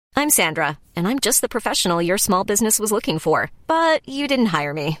I'm Sandra, and I'm just the professional your small business was looking for. But you didn't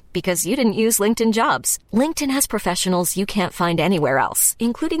hire me because you didn't use LinkedIn Jobs. LinkedIn has professionals you can't find anywhere else,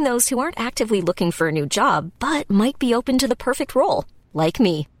 including those who aren't actively looking for a new job, but might be open to the perfect role, like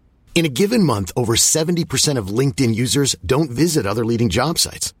me. In a given month, over 70% of LinkedIn users don't visit other leading job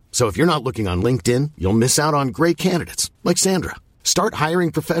sites. So if you're not looking on LinkedIn, you'll miss out on great candidates like Sandra. Start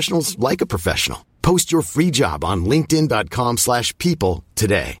hiring professionals like a professional. Post your free job on linkedin.com/people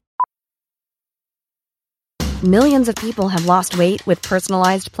today. Millions of people have lost weight with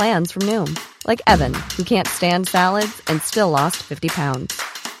personalized plans from Noom. Like Evan, who can't stand salads and still lost 50 pounds.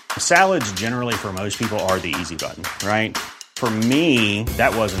 Salads generally for most people are the easy button, right? For me,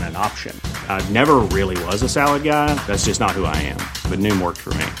 that wasn't an option. I never really was a salad guy. That's just not who I am. But Noom worked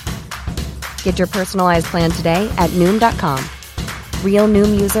for me. Get your personalized plan today at Noom.com. Real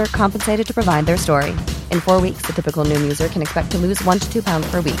Noom user compensated to provide their story. In 4 weeks, the typical Noom user can expect to lose 1 to 2 pounds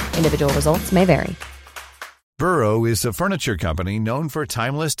per week. Individual results may vary. Burrow is a furniture company known for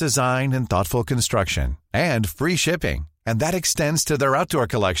timeless design and thoughtful construction, and free shipping, and that extends to their outdoor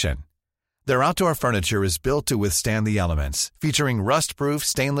collection. Their outdoor furniture is built to withstand the elements, featuring rust-proof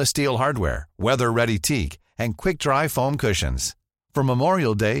stainless steel hardware, weather-ready teak, and quick-dry foam cushions. For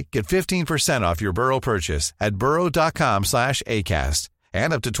Memorial Day, get 15% off your Burrow purchase at burrow.com/ACAST,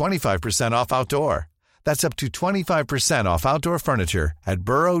 and up to 25% off outdoor. That's up to 25% off outdoor furniture at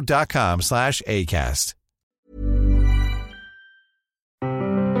burrow.com/ACAST.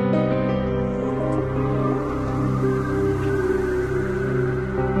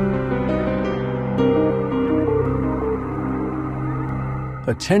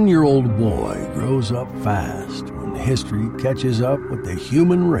 A 10-year-old boy grows up fast when history catches up with the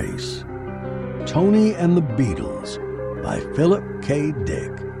human race. Tony and the Beetles by Philip K.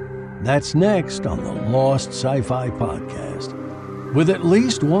 Dick. That's next on the Lost Sci-Fi Podcast, with at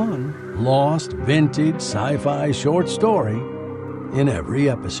least one lost vintage sci-fi short story in every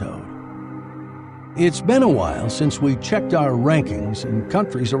episode. It's been a while since we checked our rankings in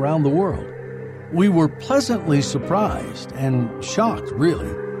countries around the world. We were pleasantly surprised and shocked, really,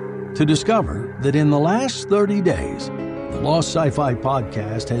 to discover that in the last 30 days, the Lost Sci-Fi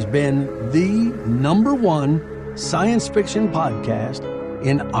Podcast has been the #1 science fiction podcast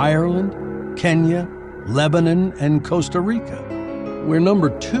in Ireland, Kenya, Lebanon, and Costa Rica. We're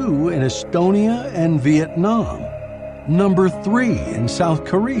 #2 in Estonia and Vietnam, #3 in South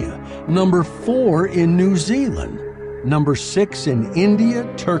Korea, #4 in New Zealand, #6 in India,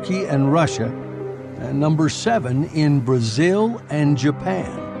 Turkey, and Russia, and #7 in Brazil and Japan.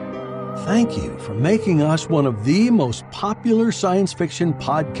 Thank you for making us one of the most popular science fiction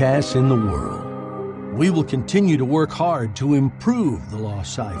podcasts in the world. We will continue to work hard to improve the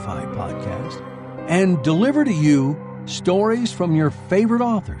Lost Sci-Fi Podcast and deliver to you stories from your favorite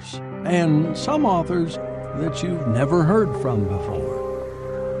authors and some authors that you've never heard from before.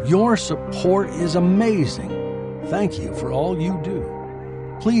 Your support is amazing. Thank you for all you do.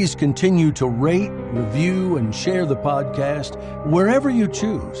 Please continue to rate, review, and share the podcast wherever you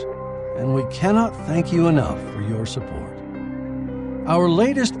choose, and we cannot thank you enough for your support. Our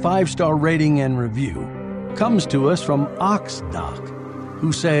latest 5-star rating and review comes to us from Oxdoc,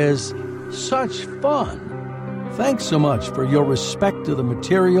 who says, "Such fun! Thanks so much for your respect to the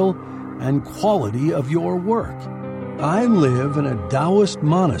material and quality of your work. I live in a Taoist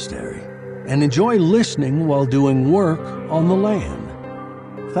monastery and enjoy listening while doing work on the land."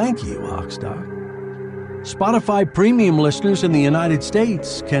 Thank you, Oxdoc. Spotify Premium listeners in the United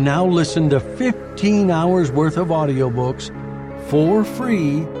States can now listen to 15 hours worth of audiobooks for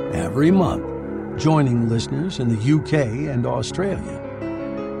free every month, joining listeners in the UK and Australia.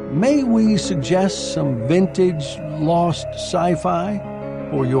 May we suggest some vintage lost sci-fi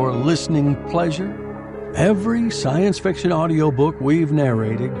for your listening pleasure? Every science fiction audiobook we've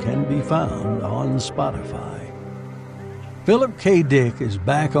narrated can be found on Spotify. Philip K. Dick is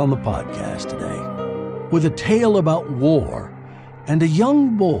back on the podcast today with a tale about war and a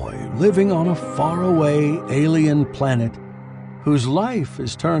young boy living on a faraway alien planet whose life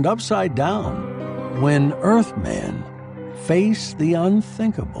is turned upside down when Earthmen face the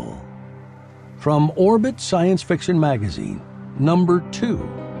unthinkable. From Orbit Science Fiction Magazine, #2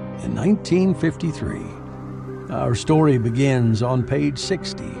 in 1953. Our story begins on page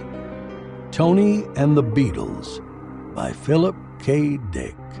 60. Tony and the Beetles by Philip K.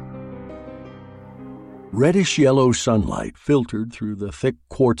 Dick. Reddish-yellow sunlight filtered through the thick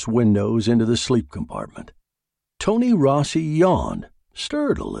quartz windows into the sleep compartment. Tony Rossi yawned,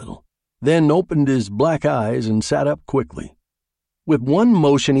 stirred a little, then opened his black eyes and sat up quickly. With one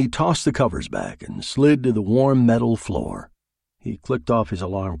motion, he tossed the covers back and slid to the warm metal floor. He clicked off his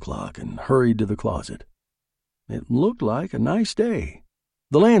alarm clock and hurried to the closet. It looked like a nice day.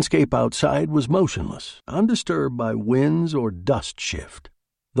 The landscape outside was motionless, undisturbed by winds or dust shift.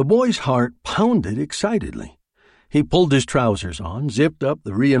 The boy's heart pounded excitedly. He pulled his trousers on, zipped up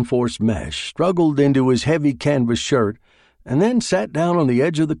the reinforced mesh, struggled into his heavy canvas shirt, and then sat down on the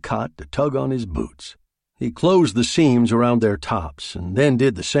edge of the cot to tug on his boots. He closed the seams around their tops and then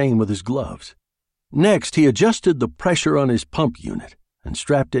did the same with his gloves. Next, he adjusted the pressure on his pump unit and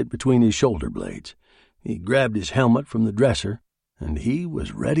strapped it between his shoulder blades. He grabbed his helmet from the dresser, and he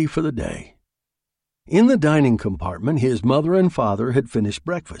was ready for the day. In the dining compartment, his mother and father had finished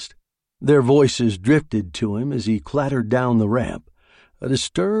breakfast. Their voices drifted to him as he clattered down the ramp, a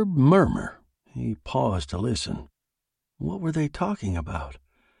disturbed murmur. He paused to listen. What were they talking about?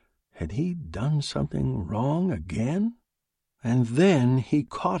 Had he done something wrong again? And then he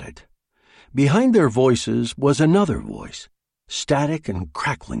caught it. Behind their voices was another voice, static and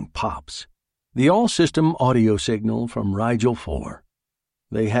crackling pops. The all-system audio signal from Rigel 4.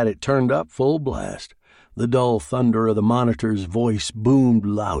 They had it turned up full blast. The dull thunder of the monitor's voice boomed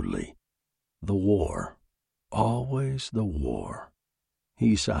loudly. The war. Always the war.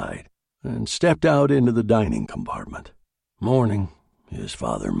 He sighed and stepped out into the dining compartment. Morning, his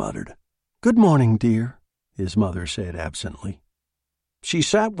father muttered. Good morning, dear, his mother said absently. She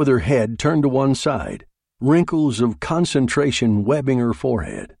sat with her head turned to one side, wrinkles of concentration webbing her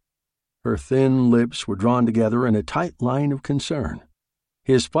forehead. Her thin lips were drawn together in a tight line of concern.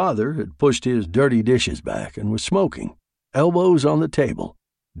 His father had pushed his dirty dishes back and was smoking, elbows on the table,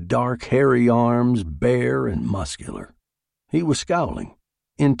 dark, hairy arms bare and muscular. He was scowling,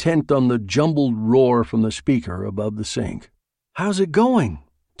 intent on the jumbled roar from the speaker above the sink. How's it going?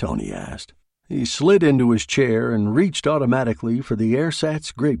 Tony asked. He slid into his chair and reached automatically for the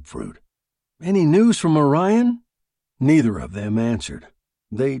AirSat's grapefruit. Any news from Orion? Neither of them answered.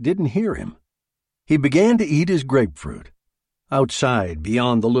 They didn't hear him. He began to eat his grapefruit. Outside,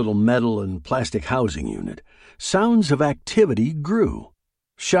 beyond the little metal and plastic housing unit, sounds of activity grew.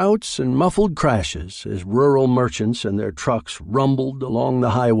 Shouts and muffled crashes as rural merchants and their trucks rumbled along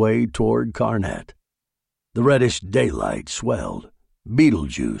the highway toward Carnet. The reddish daylight swelled.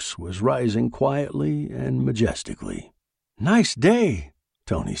 Beetlejuice was rising quietly and majestically. Nice day,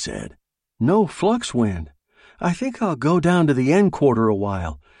 Tony said. No flux wind. I think I'll go down to the N quarter a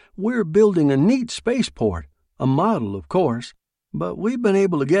while. We're building a neat spaceport, a model, of course, but we've been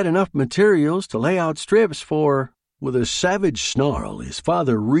able to get enough materials to lay out strips for... With a savage snarl, his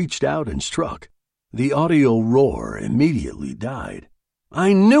father reached out and struck. The audio roar immediately died.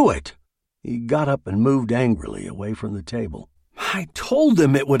 I knew it! He got up and moved angrily away from the table. I told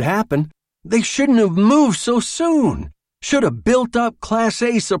them it would happen. They shouldn't have moved so soon. Should have built up Class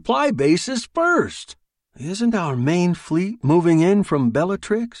A supply bases first. Isn't our main fleet moving in from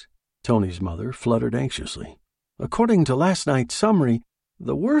Bellatrix? Tony's mother fluttered anxiously. According to last night's summary,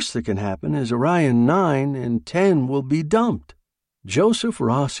 the worst that can happen is Orion 9 and 10 will be dumped. Joseph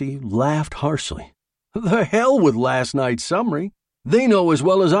Rossi laughed harshly. The hell with last night's summary. They know as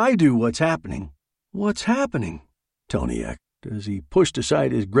well as I do what's happening. What's happening? Tony echoed as he pushed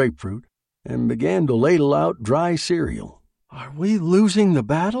aside his grapefruit and began to ladle out dry cereal. Are we losing the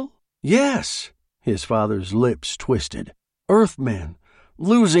battle? Yes, his father's lips twisted. Earthmen,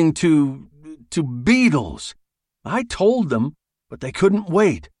 losing to Beetles. I told them, but they couldn't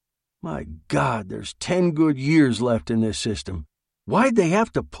wait. My God, there's 10 good years left in this system. Why'd they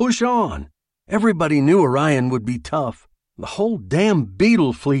have to push on? Everybody knew Orion would be tough. The whole damn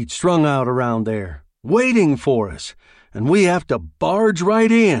Beetle fleet strung out around there, waiting for us, and we have to barge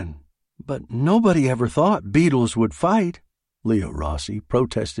right in. But nobody ever thought Beetles would fight, Leo Rossi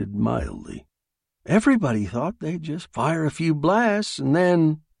protested mildly. Everybody thought they'd just fire a few blasts and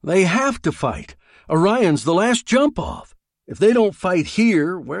then... They have to fight. Orion's the last jump-off. If they don't fight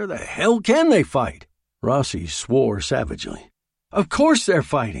here, where the hell can they fight? Rossi swore savagely. Of course they're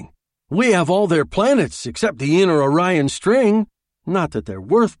fighting. We have all their planets except the inner Orion string. Not that they're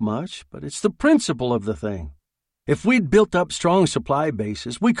worth much, but it's the principle of the thing. If we'd built up strong supply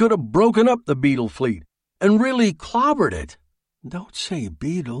bases, we could have broken up the Beetle fleet and really clobbered it. Don't say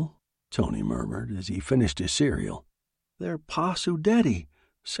Beetle, Tony murmured as he finished his cereal. They're Pasudeti,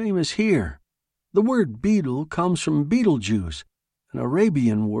 same as here. The word beetle comes from Beetlejuice, an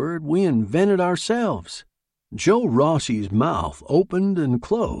Arabian word we invented ourselves. Joe Rossi's mouth opened and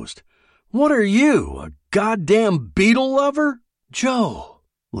closed. What are you, a goddamn beetle lover? Joe,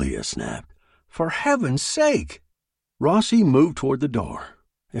 Leah snapped. For heaven's sake. Rossi moved toward the door.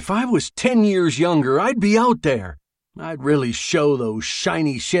 If I was 10 years younger, I'd be out there. I'd really show those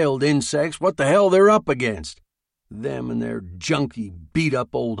shiny-shelled insects what the hell they're up against. Them and their junky,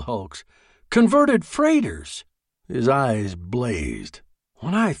 beat-up old hulks. Converted freighters. His eyes blazed.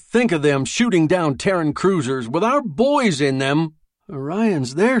 When I think of them shooting down Terran cruisers with our boys in them...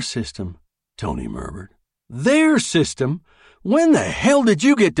 Orion's their system, Tony murmured. Their system? When the hell did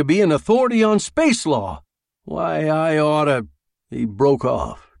you get to be an authority on space law? Why, I oughta... He broke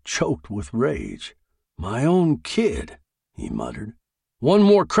off, choked with rage. My own kid, he muttered. One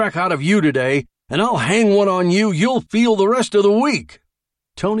more crack out of you today, and I'll hang one on you you'll feel the rest of the week.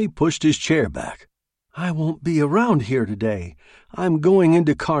 Tony pushed his chair back. I won't be around here today. I'm going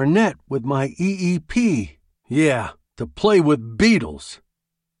into Carnet with my EEP. Yeah, to play with Beetles.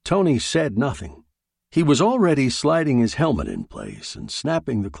 Tony said nothing. He was already sliding his helmet in place and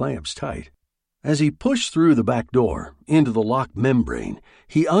snapping the clamps tight. As he pushed through the back door, into the locked membrane,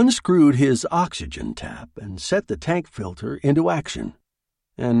 he unscrewed his oxygen tap and set the tank filter into action.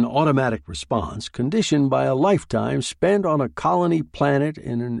 An automatic response conditioned by a lifetime spent on a colony planet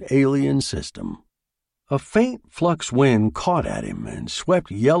in an alien system. A faint flux wind caught at him and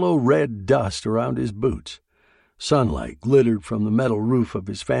swept yellow-red dust around his boots. Sunlight glittered from the metal roof of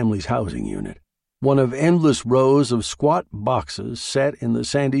his family's housing unit, one of endless rows of squat boxes set in the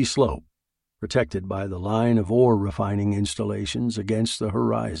sandy slope, protected by the line of ore-refining installations against the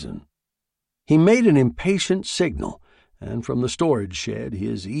horizon. He made an impatient signal, and from the storage shed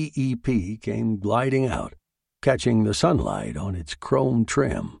his EEP came gliding out, catching the sunlight on its chrome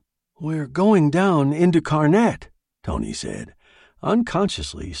trim. We're going down into Carnet, Tony said,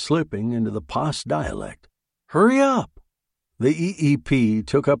 unconsciously slipping into the Pos dialect. Hurry up! The EEP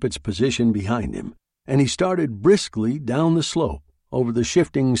took up its position behind him, and he started briskly down the slope, over the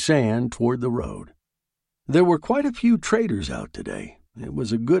shifting sand toward the road. There were quite a few traders out today. It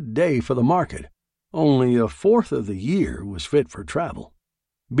was a good day for the market. Only a fourth of the year was fit for travel.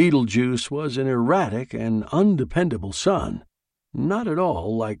 Beetlejuice was an erratic and undependable son, not at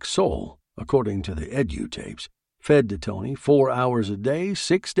all like Sol, according to the edu-tapes, fed to Tony 4 hours a day,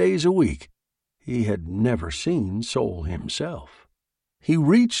 6 days a week. He had never seen Sol himself. He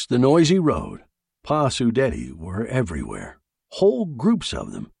reached the noisy road. Pasudeti were everywhere, whole groups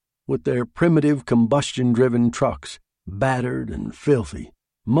of them, with their primitive combustion-driven trucks, battered and filthy,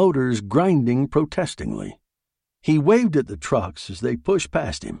 motors grinding protestingly. He waved at the trucks as they pushed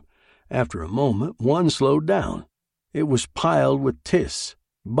past him. After a moment, one slowed down. It was piled with tis,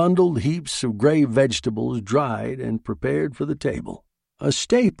 bundled heaps of gray vegetables dried and prepared for the table, a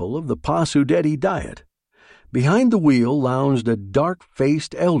staple of the Pasudeti diet. Behind the wheel lounged a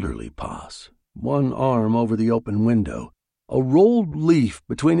dark-faced elderly Pas, one arm over the open window, a rolled leaf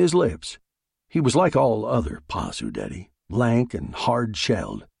between his lips. He was like all other Pasudeti, lank and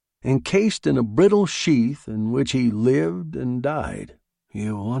hard-shelled, encased in a brittle sheath in which he lived and died.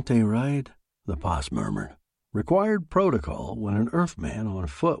 You want a ride? The Pas murmured. Required protocol when an Earthman on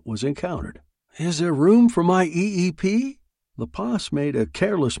foot was encountered. Is there room for my EEP? The Pas made a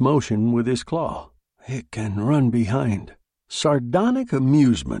careless motion with his claw. It can run behind. Sardonic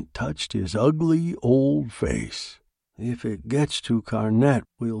amusement touched his ugly old face. If it gets to Carnet,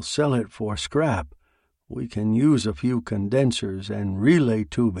 we'll sell it for scrap. We can use a few condensers and relay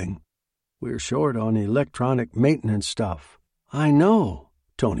tubing. We're short on electronic maintenance stuff. I know,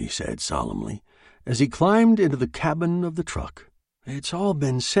 Tony said solemnly, as he climbed into the cabin of the truck. It's all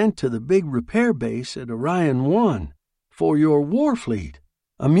been sent to the big repair base at Orion 1 for your war fleet.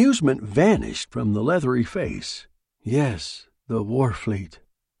 Amusement vanished from the leathery face. Yes, the war fleet.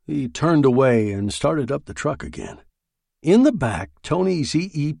 He turned away and started up the truck again. In the back, Tony's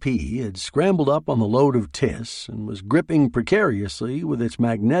EEP had scrambled up on the load of tis and was gripping precariously with its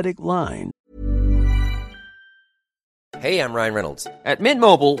magnetic line. Hey, I'm Ryan Reynolds. At Mint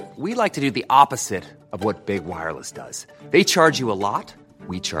Mobile, we like to do the opposite of what Big Wireless does. They charge you a lot,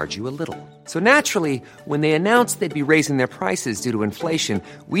 we charge you a little. So naturally, when they announced they'd be raising their prices due to inflation,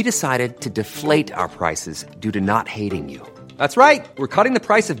 we decided to deflate our prices due to not hating you. That's right. We're cutting the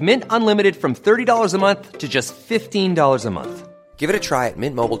price of Mint Unlimited from $30 a month to just $15 a month. Give it a try at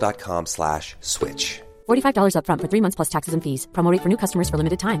mintmobile.com/switch. $45 up front for 3 months plus taxes and fees. Promo rate for new customers for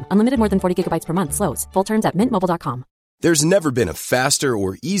limited time. Unlimited more than 40 gigabytes per month slows. Full terms at mintmobile.com. There's never been a faster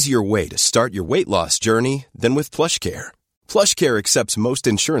or easier way to start your weight loss journey than with PlushCare. PlushCare accepts most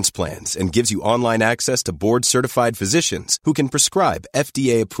insurance plans and gives you online access to board-certified physicians who can prescribe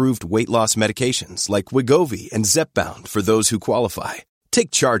FDA-approved weight loss medications like Wegovy and Zepbound for those who qualify. Take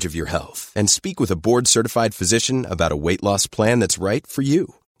charge of your health and speak with a board-certified physician about a weight loss plan that's right for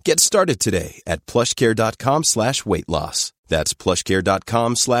you. Get started today at plushcare.com/weight-loss. That's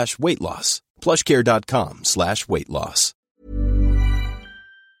plushcare.com/weight-loss. plushcare.com/weight-loss.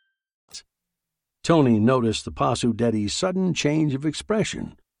 Tony noticed the Pasudetti's sudden change of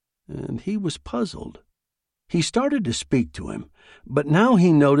expression, and he was puzzled. He started to speak to him, but now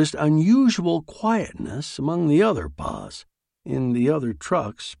he noticed unusual quietness among the other Pas, in the other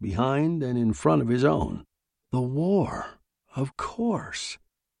trucks behind and in front of his own. The war, of course.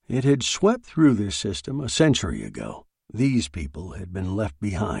 It had swept through this system a century ago. These people had been left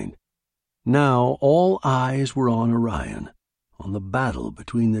behind. Now all eyes were on Orion, on the battle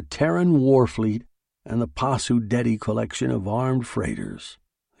between the Terran war fleet and the Pasudetti collection of armed freighters.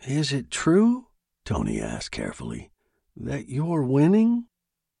 "Is it true," Tony asked carefully, "that you're winning?"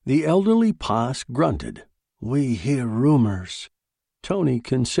 The elderly Pas grunted. "We hear rumors." Tony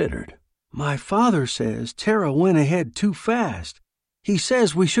considered. "My father says Terra went ahead too fast. He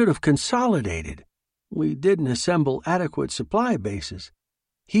says we should have consolidated. We didn't assemble adequate supply bases.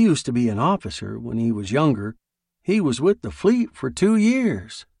 He used to be an officer when he was younger. He was with the fleet for 2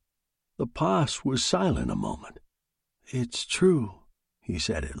 years. The Pas was silent a moment. "It's true," he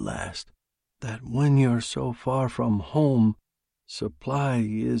said at last, "that when you're so far from home, supply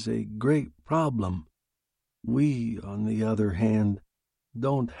is a great problem. We, on the other hand,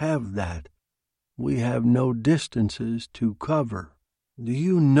 don't have that. We have no distances to cover. Do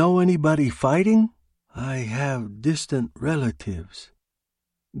you know anybody fighting?" "I have distant relatives."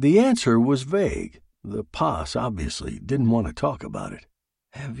 The answer was vague. The Pas obviously didn't want to talk about it.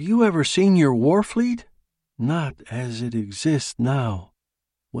 "Have you ever seen your war fleet?" "Not as it exists now.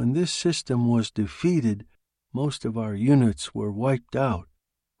 When this system was defeated, most of our units were wiped out.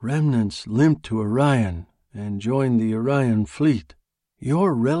 Remnants limped to Orion and joined the Orion fleet."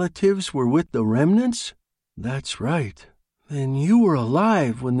 "Your relatives were with the remnants?" "That's right." "Then you were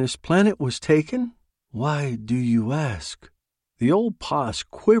alive when this planet was taken?" "Why do you ask?" The old Pas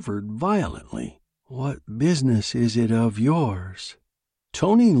quivered violently. "What business is it of yours?"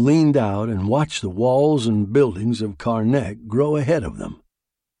 Tony leaned out and watched the walls and buildings of Karnak grow ahead of them.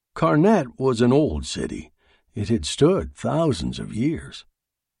 Karnak was an old city. It had stood thousands of years.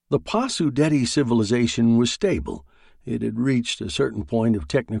 The Pasudetti civilization was stable. It had reached a certain point of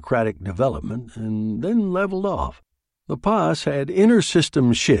technocratic development and then leveled off. The Pas had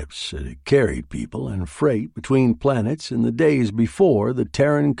inter-system ships that had carried people and freight between planets in the days before the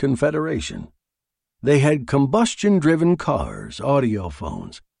Terran Confederation. They had combustion-driven cars,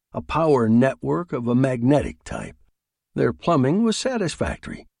 audiophones, a power network of a magnetic type. Their plumbing was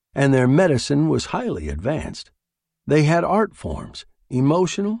satisfactory, and their medicine was highly advanced. They had art forms,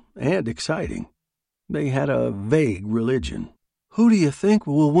 emotional and exciting. They had a vague religion. "Who do you think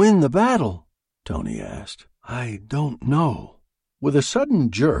will win the battle?" Tony asked. "I don't know." With a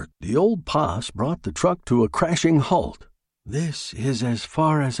sudden jerk, the old Pas brought the truck to a crashing halt. "This is as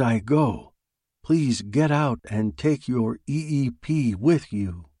far as I go. Please get out and take your EEP with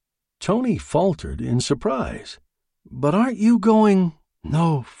you." Tony faltered in surprise. "But aren't you going—"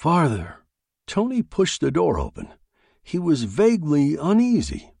 "No farther." Tony pushed the door open. He was vaguely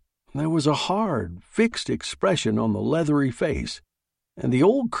uneasy. There was a hard, fixed expression on the leathery face, and the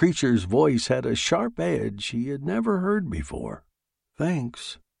old creature's voice had a sharp edge he had never heard before.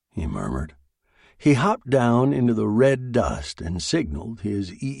 "Thanks," he murmured. He hopped down into the red dust and signaled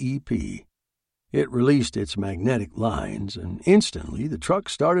his EEP. It released its magnetic lines, and instantly the truck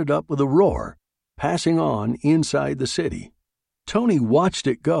started up with a roar, passing on inside the city. Tony watched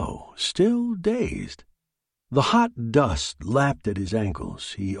it go, still dazed. The hot dust lapped at his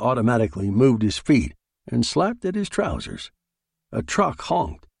ankles. He automatically moved his feet and slapped at his trousers. A truck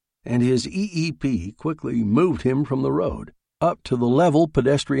honked, and his EEP quickly moved him from the road, up to the level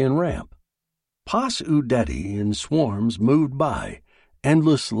pedestrian ramp. Pasudetti in swarms moved by,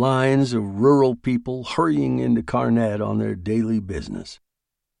 endless lines of rural people hurrying into Karnak on their daily business.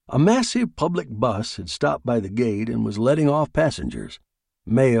 A massive public bus had stopped by the gate and was letting off passengers,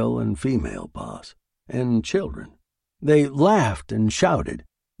 male and female Pas, and children. They laughed and shouted.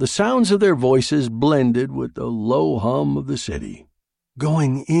 The sounds of their voices blended with the low hum of the city.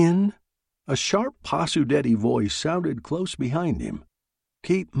 "Going in?" A sharp Pasudetti voice sounded close behind him.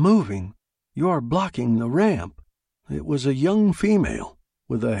 "Keep moving. You're blocking the ramp." It was a young female,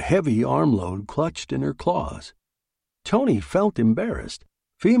 with a heavy armload clutched in her claws. Tony felt embarrassed.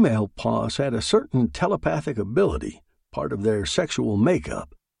 Female Pas had a certain telepathic ability, part of their sexual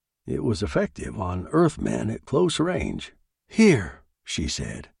makeup. It was effective on Earthmen at close range. "Here," she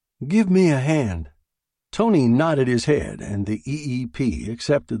said. "Give me a hand." Tony nodded his head, and the EEP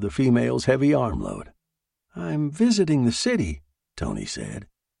accepted the female's heavy armload. "I'm visiting the city," Tony said,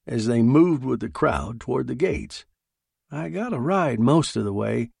 as they moved with the crowd toward the gates. "I got a ride most of the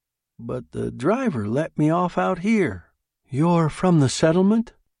way, but the driver let me off out here." "You're from the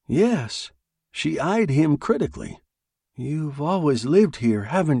settlement?" "Yes." She eyed him critically. "You've always lived here,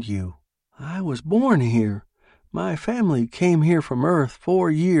 haven't you? I was born here. My family came here from Earth 4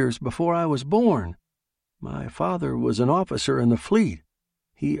 years before I was born. My father was an officer in the fleet.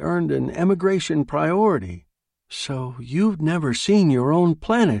 He earned an emigration priority. So you've never seen your own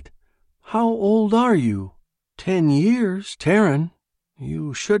planet. How old are you?" 10 years, Terran.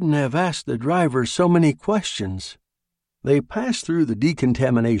 You shouldn't have asked the driver so many questions." They passed through the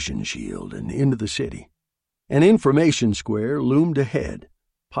decontamination shield and into the city. An information square loomed ahead.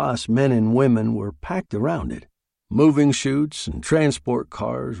 POS men and women were packed around it. Moving chutes and transport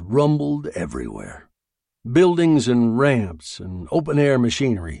cars rumbled everywhere. Buildings and ramps and open-air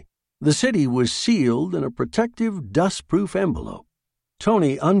machinery. The city was sealed in a protective, dust-proof envelope.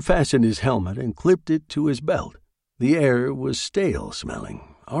 Tony unfastened his helmet and clipped it to his belt. The air was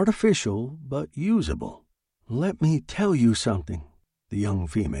stale-smelling, artificial but usable. "Let me tell you something," the young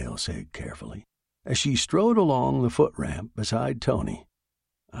female said carefully, as she strode along the foot ramp beside Tony.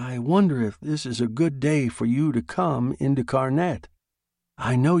 "I wonder if this is a good day for you to come into Carnet.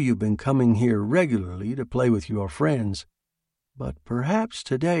 I know you've been coming here regularly to play with your friends, but perhaps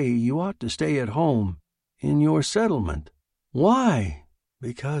today you ought to stay at home, in your settlement." "Why?"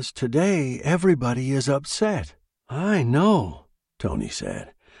 "Because today everybody is upset." "I know," Tony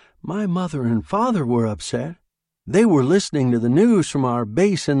said. "My mother and father were upset. They were listening to the news from our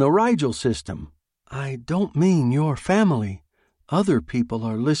base in the Rigel system. I don't mean your family. Other people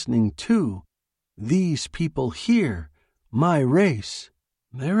are listening too. These people here, my race."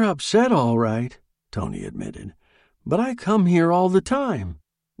 "They're upset all right," Tony admitted. "But I come here all the time.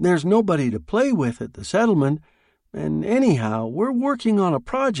 There's nobody to play with at the settlement, and anyhow, we're working on a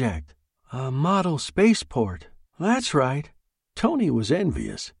project. A model spaceport. That's right." Tony was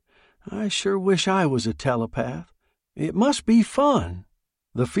envious. "I sure wish I was a telepath. It must be fun."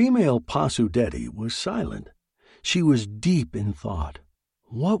 The female Pasudeti was silent. She was deep in thought.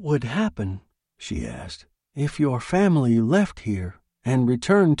 "What would happen," she asked, "if your family left here and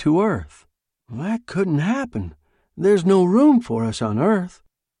returned to Earth?" "That couldn't happen. There's no room for us on Earth.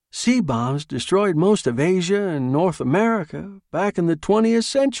 Sea bombs destroyed most of Asia and North America back in the 20th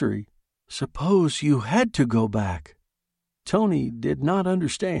century. Suppose you had to go back." Tony did not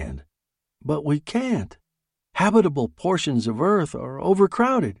understand. "But we can't. Habitable portions of Earth are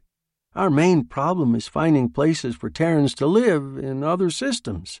overcrowded. Our main problem is finding places for Terrans to live in other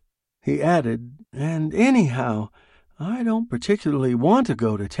systems." He added, "And anyhow, I don't particularly want to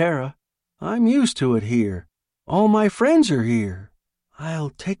go to Terra. I'm used to it here. All my friends are here."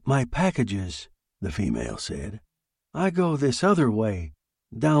 "I'll take my packages," the female said. "I go this other way,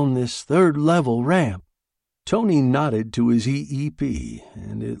 down this 3rd-level ramp." Tony nodded to his EEP,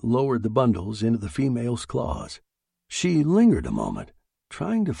 and it lowered the bundles into the female's claws. She lingered a moment,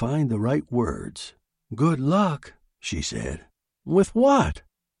 trying to find the right words. "Good luck," she said. "With what?"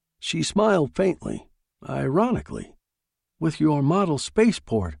 She smiled faintly, ironically. "With your model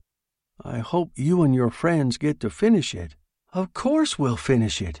spaceport. I hope you and your friends get to finish it." "Of course we'll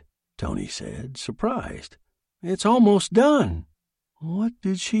finish it," Tony said, surprised. "It's almost done." What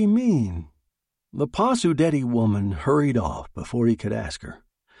did she mean? The Pasudeti woman hurried off before he could ask her.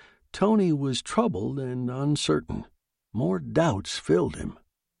 Tony was troubled and uncertain. More doubts filled him.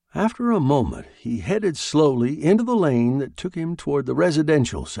 After a moment, he headed slowly into the lane that took him toward the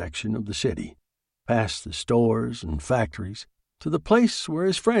residential section of the city, past the stores and factories, to the place where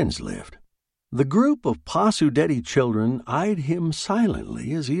his friends lived. The group of Pasudeti children eyed him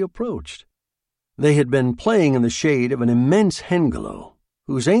silently as he approached. They had been playing in the shade of an immense hengelo,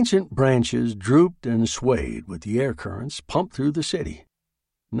 whose ancient branches drooped and swayed with the air currents pumped through the city.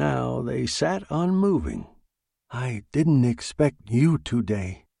 Now they sat unmoving. "I didn't expect you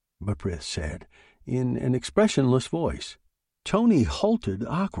today," Beprith said, in an expressionless voice. Tony halted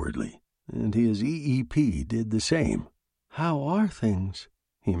awkwardly, and his EEP did the same. "How are things?"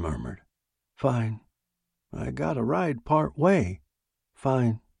 he murmured. "Fine. I got a ride part way.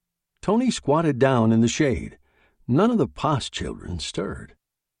 Fine." Tony squatted down in the shade. None of the POS children stirred.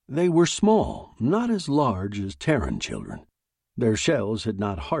 They were small, not as large as Terran children. Their shells had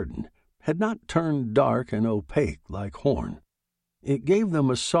not hardened, had not turned dark and opaque like horn. It gave them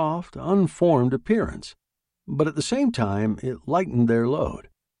a soft, unformed appearance, but at the same time it lightened their load.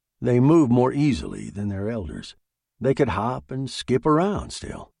 They moved more easily than their elders. They could hop and skip around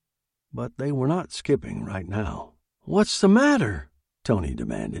still. But they were not skipping right now. "What's the matter?" Tony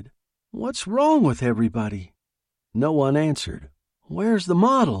demanded. "What's wrong with everybody?" No one answered. "Where's the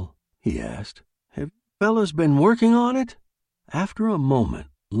model?" he asked. "Have you fellas been working on it?" After a moment,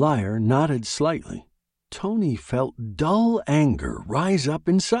 Liar nodded slightly. Tony felt dull anger rise up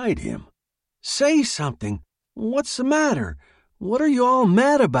inside him. Say something. What's the matter? What are you all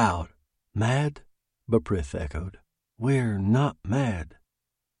mad about?" "Mad?" Beprith echoed. "We're not mad."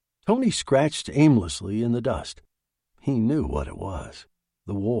 Tony scratched aimlessly in the dust. He knew what it was.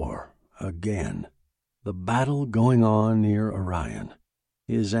 The war, again. The battle going on near Orion.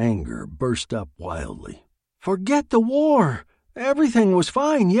 His anger burst up wildly. "Forget the war! Everything was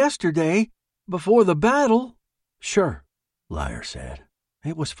fine yesterday, before the battle." "Sure," Liar said.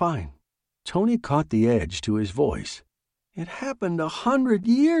 "It was fine." Tony caught the edge to his voice. "It happened 100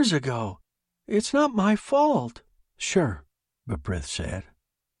 years ago. It's not my fault." "Sure," Beprith said.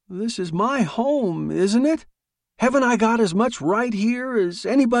 "This is my home, isn't it? Haven't I got as much right here as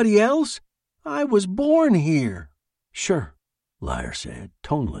anybody else? I was born here." "Sure," Liar said,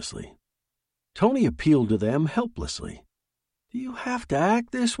 tonelessly. Tony appealed to them helplessly. "Do you have to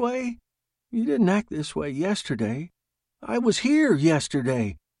act this way? You didn't act this way yesterday. I was here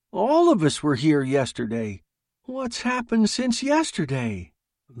yesterday. All of us were here yesterday. What's happened since yesterday?"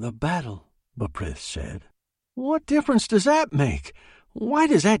 "The battle," Beprith said. "What difference does that make? Why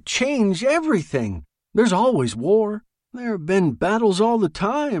does that change everything? There's always war. There have been battles all the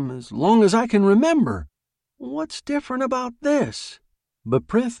time, as long as I can remember. What's different about this?"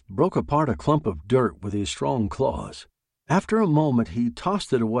 Beprith broke apart a clump of dirt with his strong claws. After a moment he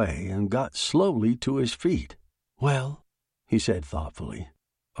tossed it away and got slowly to his feet. "Well," he said thoughtfully,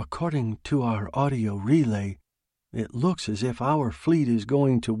 "according to our audio relay, it looks as if our fleet is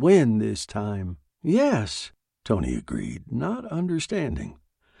going to win this time." "Yes," Tony agreed, not understanding.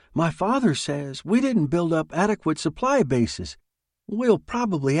 "My father says we didn't build up adequate supply bases. We'll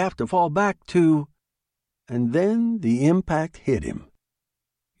probably have to fall back to—" And then the impact hit him.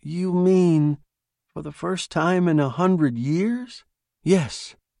 "You mean for the first time in 100 years?"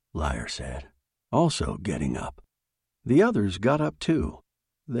 "Yes," Liar said, also getting up. The others got up too.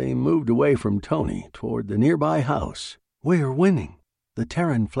 They moved away from Tony toward the nearby house. "We're winning. The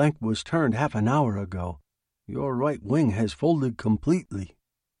Terran flank was turned half an hour ago. Your right wing has folded completely."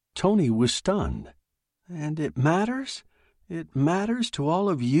 Tony was stunned. "And it matters? It matters to all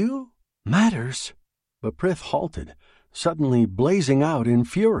of you?" "Matters?" Beprith halted, suddenly blazing out in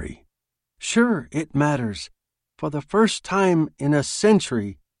fury. "Sure it matters. For the first time in a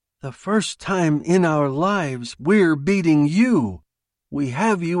century, the first time in our lives, we're beating you. We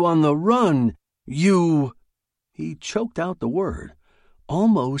have you on the run. You—" He choked out the word,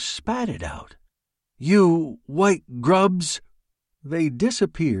 almost spat it out. "You white grubs!" They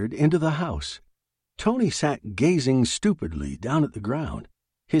disappeared into the house. Tony sat gazing stupidly down at the ground,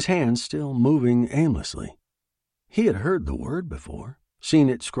 his hands still moving aimlessly. He had heard the word before, seen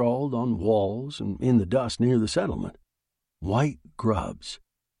it scrawled on walls and in the dust near the settlement. White grubs,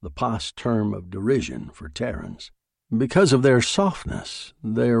 the past term of derision for Terrans, because of their softness,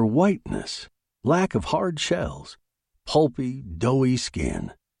 their whiteness, lack of hard shells, pulpy, doughy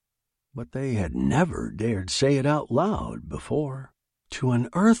skin. But they had never dared say it out loud before, to an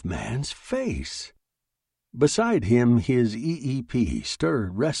Earthman's face. Beside him, his EEP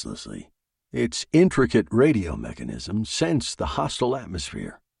stirred restlessly. Its intricate radio mechanism sensed the hostile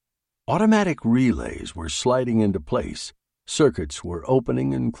atmosphere. Automatic relays were sliding into place. Circuits were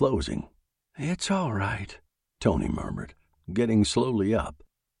opening and closing. "It's all right," Tony murmured, getting slowly up.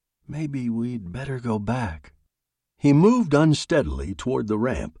 "Maybe we'd better go back." He moved unsteadily toward the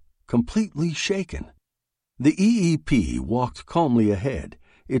ramp, completely shaken. The EEP walked calmly ahead,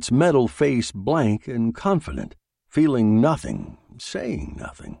 its metal face blank and confident, feeling nothing, saying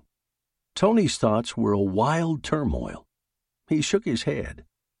nothing. Tony's thoughts were a wild turmoil. He shook his head,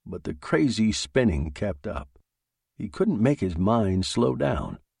 but the crazy spinning kept up. He couldn't make his mind slow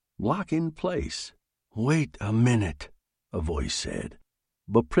down, lock in place. "Wait a minute," a voice said,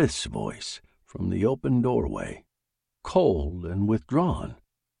 Beprith's voice, from the open doorway. Cold and withdrawn,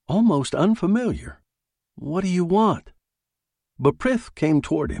 almost unfamiliar. "What do you want?" Beprith came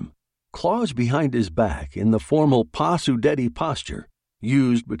toward him, claws behind his back in the formal Pasudeti posture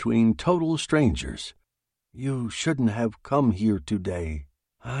used between total strangers. "You shouldn't have come here today."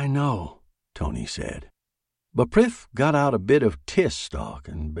 "I know," Tony said. Beprith got out a bit of tis stalk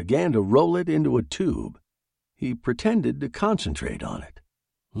and began to roll it into a tube. He pretended to concentrate on it.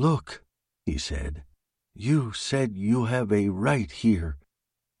 "Look," he said, "you said you have a right here,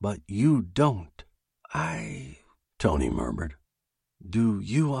 but you don't." Tony murmured. "Do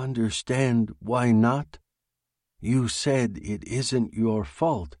you understand why not? You said it isn't your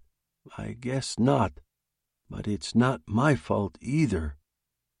fault. I guess not. But it's not my fault either.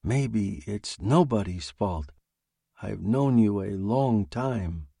 Maybe it's nobody's fault. I've known you a long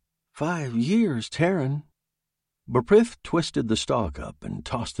time. 5 years, Terran." Beprith twisted the stalk up and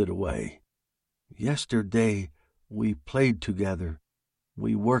tossed it away. Yesterday, we played together.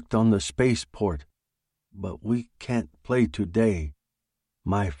 We worked on the spaceport, but we can't play today.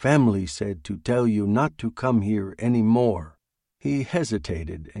 My family said to tell you not to come here any more." He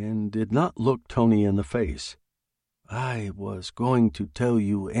hesitated and did not look Tony in the face. "I was going to tell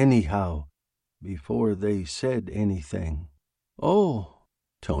you anyhow, before they said anything." "Oh,"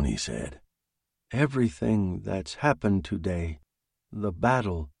 Tony said. "Everything that's happened today, the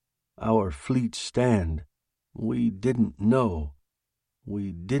battle, our fleet stand, we didn't know.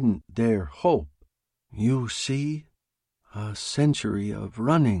 We didn't dare hope. You see, a century of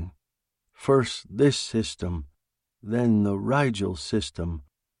running. First this system, then the Rigel system,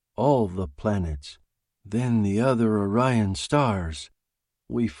 all the planets, then the other Orion stars.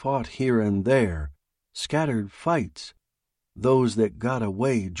 We fought here and there, scattered fights. Those that got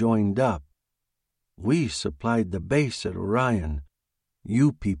away joined up. We supplied the base at Orion.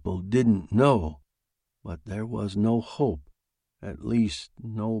 You people didn't know, but there was no hope. At least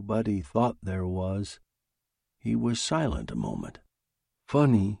nobody thought there was." He was silent a moment.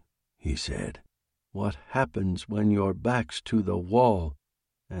 "Funny," he said, "what happens when your back's to the wall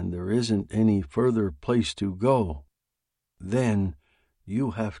and there isn't any further place to go. Then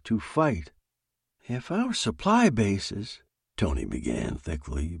you have to fight." "If our supply bases—" Tony began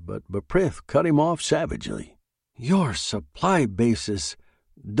thickly, but Beprith cut him off savagely. "Your supply bases,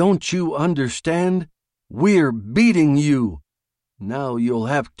 don't you understand? We're beating you. Now you'll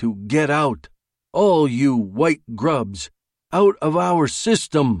have to get out. All you white grubs, out of our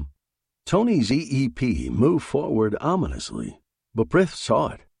system." Tony's EEP moved forward ominously. Beprith saw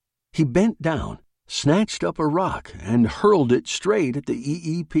it. He bent down, snatched up a rock, and hurled it straight at the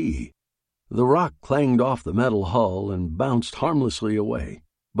EEP. The rock clanged off the metal hull and bounced harmlessly away.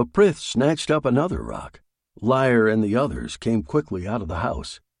 Beprith snatched up another rock. Liar and the others came quickly out of the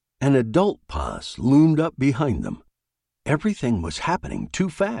house. An adult posse loomed up behind them. Everything was happening too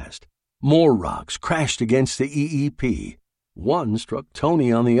fast. More rocks crashed against the EEP. One struck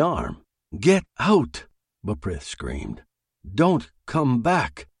Tony on the arm. "Get out!" Beprith screamed. "Don't come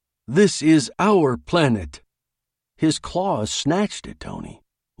back! This is our planet!" His claws snatched at Tony.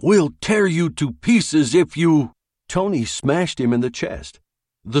 "We'll tear you to pieces if you—" Tony smashed him in the chest.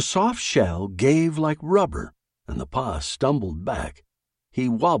 The soft shell gave like rubber, and the posse stumbled back. He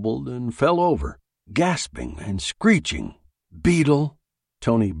wobbled and fell over, gasping and screeching. "Beetle!"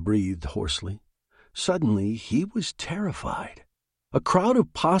 Tony breathed hoarsely. Suddenly he was terrified. A crowd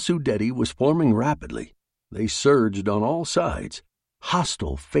of Passudetti was forming rapidly. They surged on all sides,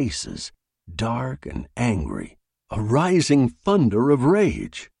 hostile faces, dark and angry, a rising thunder of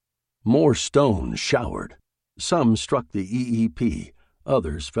rage. More stones showered. Some struck the EEP,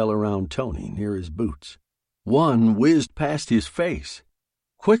 others fell around Tony near his boots. One whizzed past his face.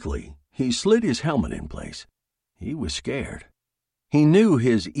 Quickly, he slid his helmet in place. He was scared. He knew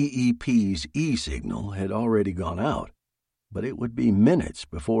his EEP's E-signal had already gone out, but it would be minutes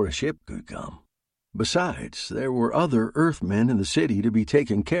before a ship could come. Besides, there were other Earthmen in the city to be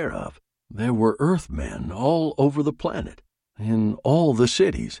taken care of. There were Earthmen all over the planet, in all the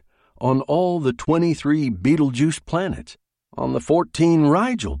cities, on all the 23 Beetlejuice planets, on the 14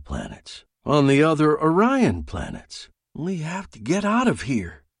 Rigel planets, on the other Orion planets. "We have to get out of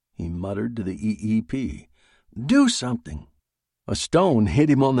here," he muttered to the EEP. "Do something." A stone hit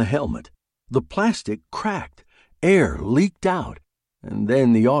him on the helmet. The plastic cracked, air leaked out, and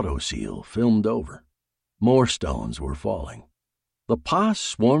then the auto-seal filmed over. More stones were falling. The posse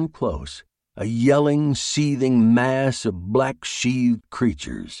swarmed close, a yelling, seething mass of black-sheathed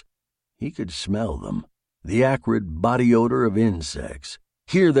creatures. He could smell them, the acrid body odor of insects,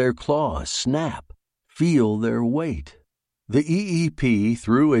 hear their claws snap, feel their weight. The EEP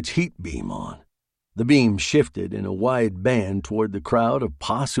threw its heat beam on. The beam shifted in a wide band toward the crowd of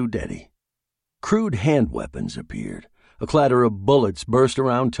Passudetti. Crude hand weapons appeared. A clatter of bullets burst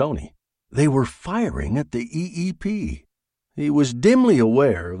around Tony. They were firing at the EEP. He was dimly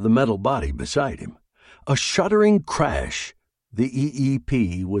aware of the metal body beside him. A shuddering crash. The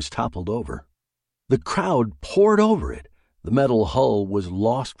EEP was toppled over. The crowd poured over it. The metal hull was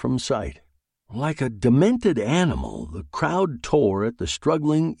lost from sight. Like a demented animal, the crowd tore at the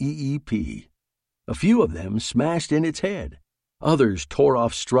struggling EEP. A few of them smashed in its head. Others tore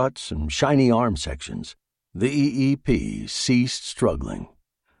off struts and shiny arm sections. The EEP ceased struggling.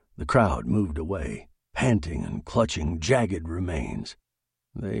 The crowd moved away, panting and clutching jagged remains.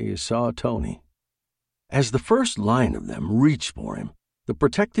 They saw Tony. As the first line of them reached for him, the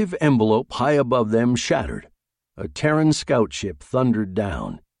protective envelope high above them shattered. A Terran scout ship thundered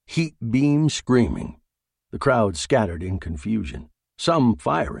down, heat beam screaming. The crowd scattered in confusion. some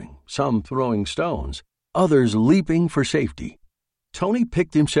firing, some throwing stones, others leaping for safety. Tony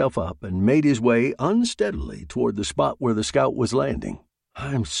picked himself up and made his way unsteadily toward the spot where the scout was landing.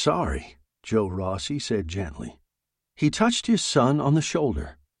 "I'm sorry," Joe Rossi said gently. He touched his son on the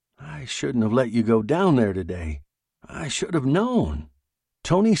shoulder. "I shouldn't have let you go down there today. I should have known."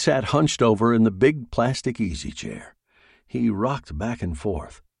 Tony sat hunched over in the big plastic easy chair. He rocked back and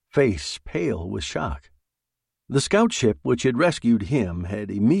forth, face pale with shock. The scout ship which had rescued him had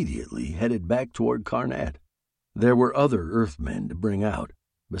immediately headed back toward Carnet. There were other Earthmen to bring out,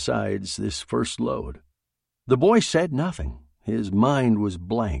 besides this first load. The boy said nothing. His mind was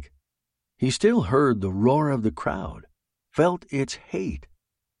blank. He still heard the roar of the crowd, felt its hate,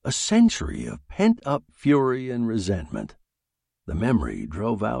 a century of pent-up fury and resentment. The memory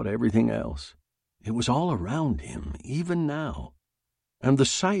drove out everything else. It was all around him, even now. And the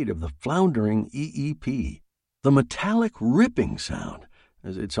sight of the floundering EEP, the metallic ripping sound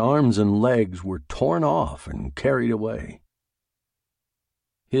as its arms and legs were torn off and carried away.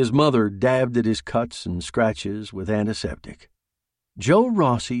 His mother dabbed at his cuts and scratches with antiseptic. Joe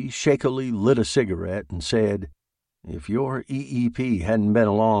Rossi shakily lit a cigarette and said, "If your EEP hadn't been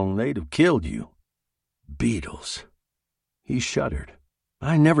along, they'd have killed you." Beetles. He shuddered.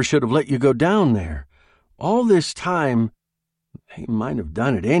 "I never should have let you go down there. All this time, they might have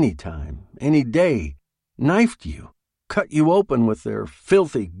done it any time, any day, knifed you, cut you open with their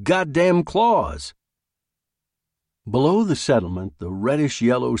filthy goddamn claws." Below the settlement, the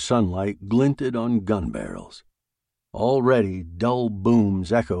reddish-yellow sunlight glinted on gun barrels. Already dull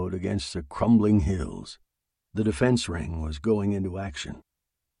booms echoed against the crumbling hills. The defense ring was going into action.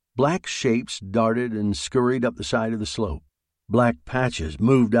 Black shapes darted and scurried up the side of the slope. Black patches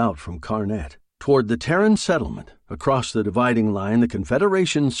moved out from Carnet toward the Terran settlement across the dividing line the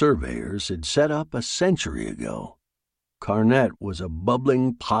Confederation surveyors had set up a century ago. Carnet was a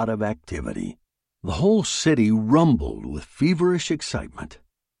bubbling pot of activity. The whole city rumbled with feverish excitement.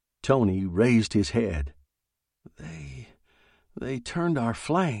 Tony raised his head. They turned our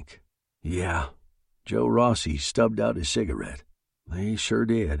flank." "Yeah." Joe Rossi stubbed out his cigarette. "They sure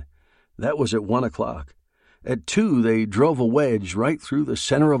did. That was at 1 o'clock. At 2, they drove a wedge right through the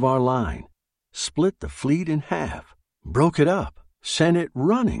center of our line, split the fleet in half, broke it up, sent it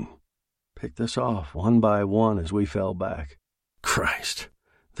running, picked us off one by one as we fell back. Christ,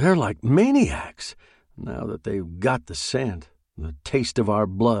 they're like maniacs now that they've got the scent, the taste of our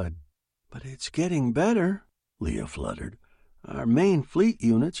blood." "But it's getting better," Leah fluttered. "Our main fleet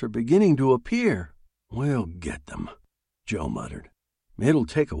units are beginning to appear." "We'll get them," Joe muttered. "It'll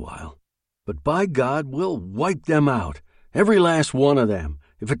take a while. But by God, we'll wipe them out, every last one of them,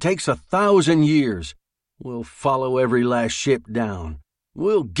 if it takes 1,000 years. We'll follow every last ship down.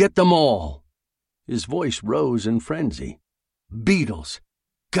 We'll get them all." His voice rose in frenzy. "Beetles!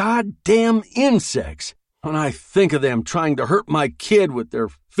 Goddamn insects! When I think of them trying to hurt my kid with their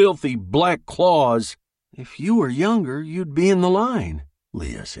filthy black claws." "If you were younger, you'd be in the line,"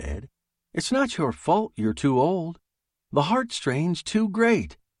 Leah said. "It's not your fault you're too old. The heartstrain's too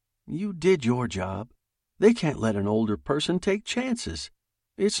great. You did your job. They can't let an older person take chances.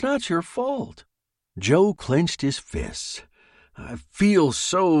 It's not your fault." Joe clenched his fists. "I feel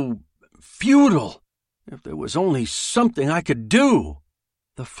so futile. If there was only something I could do."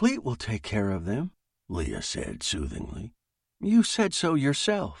 "The fleet will take care of them," Leah said soothingly. "You said so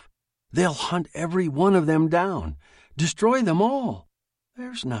yourself. They'll hunt every one of them down, destroy them all.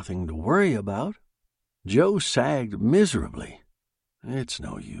 There's nothing to worry about." Joe sagged miserably. "It's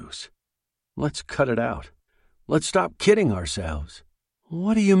no use. Let's cut it out. Let's stop kidding ourselves."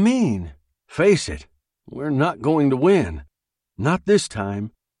 "What do you mean?" "Face it, we're not going to win. Not this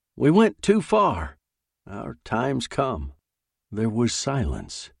time. We went too far. Our time's come." There was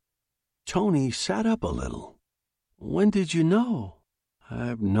silence. Tony sat up a little. "When did you know?"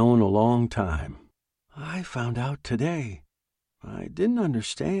 "I've known a long time. I found out today. I didn't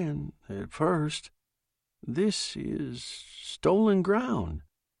understand at first. This is stolen ground.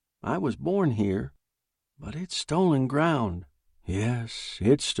 I was born here, but it's stolen ground." "Yes,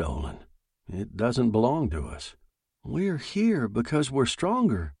 it's stolen. It doesn't belong to us. We're here because we're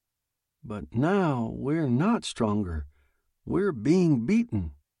stronger. But now we're not stronger. We're being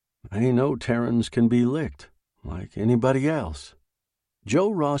beaten. Ain't no Terrans can be licked like anybody else."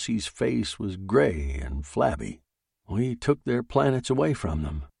 Joe Rossi's face was gray and flabby. "We took their planets away from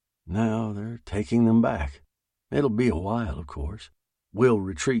them. Now they're taking them back. It'll be a while, of course. We'll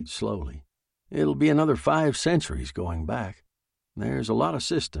retreat slowly. It'll be another 5 centuries going back. There's a lot of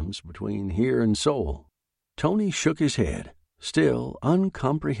systems between here and Sol." Tony shook his head, still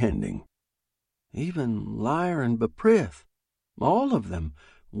uncomprehending. "Even Lyre and Beprith. all of them,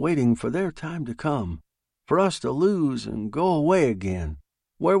 waiting for their time to come, for us to lose and go away again,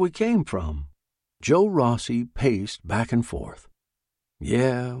 where we came from. Joe Rossi paced back and forth.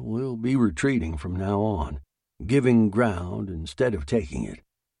 Yeah, we'll be retreating from now on, giving ground instead of taking it.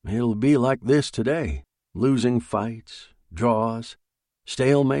 It'll be like this today, losing fights, draws,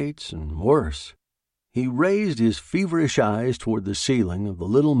 stalemates, and worse. He raised his feverish eyes toward the ceiling of the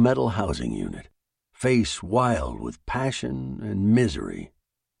little metal housing unit, face wild with passion and misery.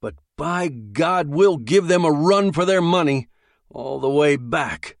 But by God, we'll give them a run for their money, all the way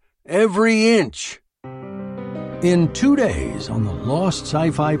back, every inch. In 2 days on the Lost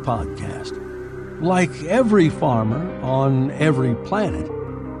Sci-Fi Podcast, like every farmer on every planet,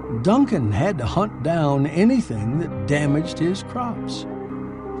 Duncan had to hunt down anything that damaged his crops.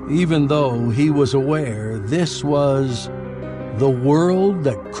 Even though he was aware this was The World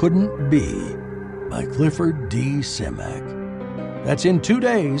That Couldn't Be by Clifford D. Simak. That's in 2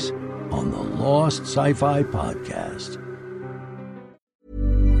 days on the Lost Sci-Fi Podcast.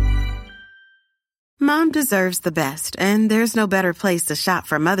 Mom deserves the best, and there's no better place to shop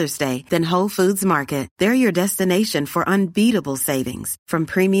for Mother's Day than Whole Foods Market. They're your destination for unbeatable savings, from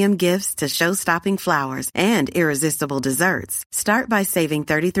premium gifts to show-stopping flowers and irresistible desserts. Start by saving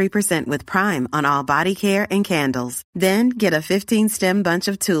 33% with Prime on all body care and candles. Then get a 15-stem bunch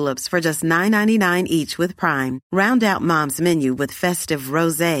of tulips for just $9.99 each with Prime. Round out Mom's menu with festive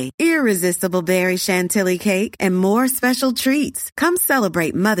rosé, irresistible berry chantilly cake, and more special treats. Come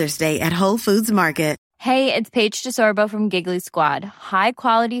celebrate Mother's Day at Whole Foods Market. Hey, it's Paige DeSorbo from Giggly Squad. High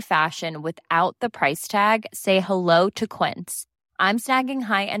quality fashion without the price tag. Say hello to Quince. I'm snagging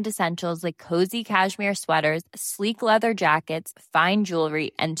high-end essentials like cozy cashmere sweaters, sleek leather jackets, fine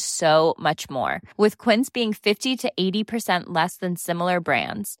jewelry, and so much more. With Quince being 50 to 80% less than similar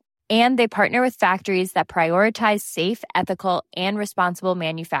brands. And they partner with factories that prioritize safe, ethical, and responsible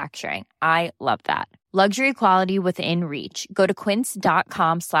manufacturing. I love that. Luxury quality within reach. Go to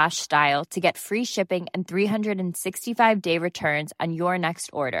quince.com/style to get free shipping and 365-day returns on your next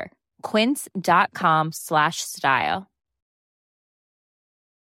order. Quince.com/style.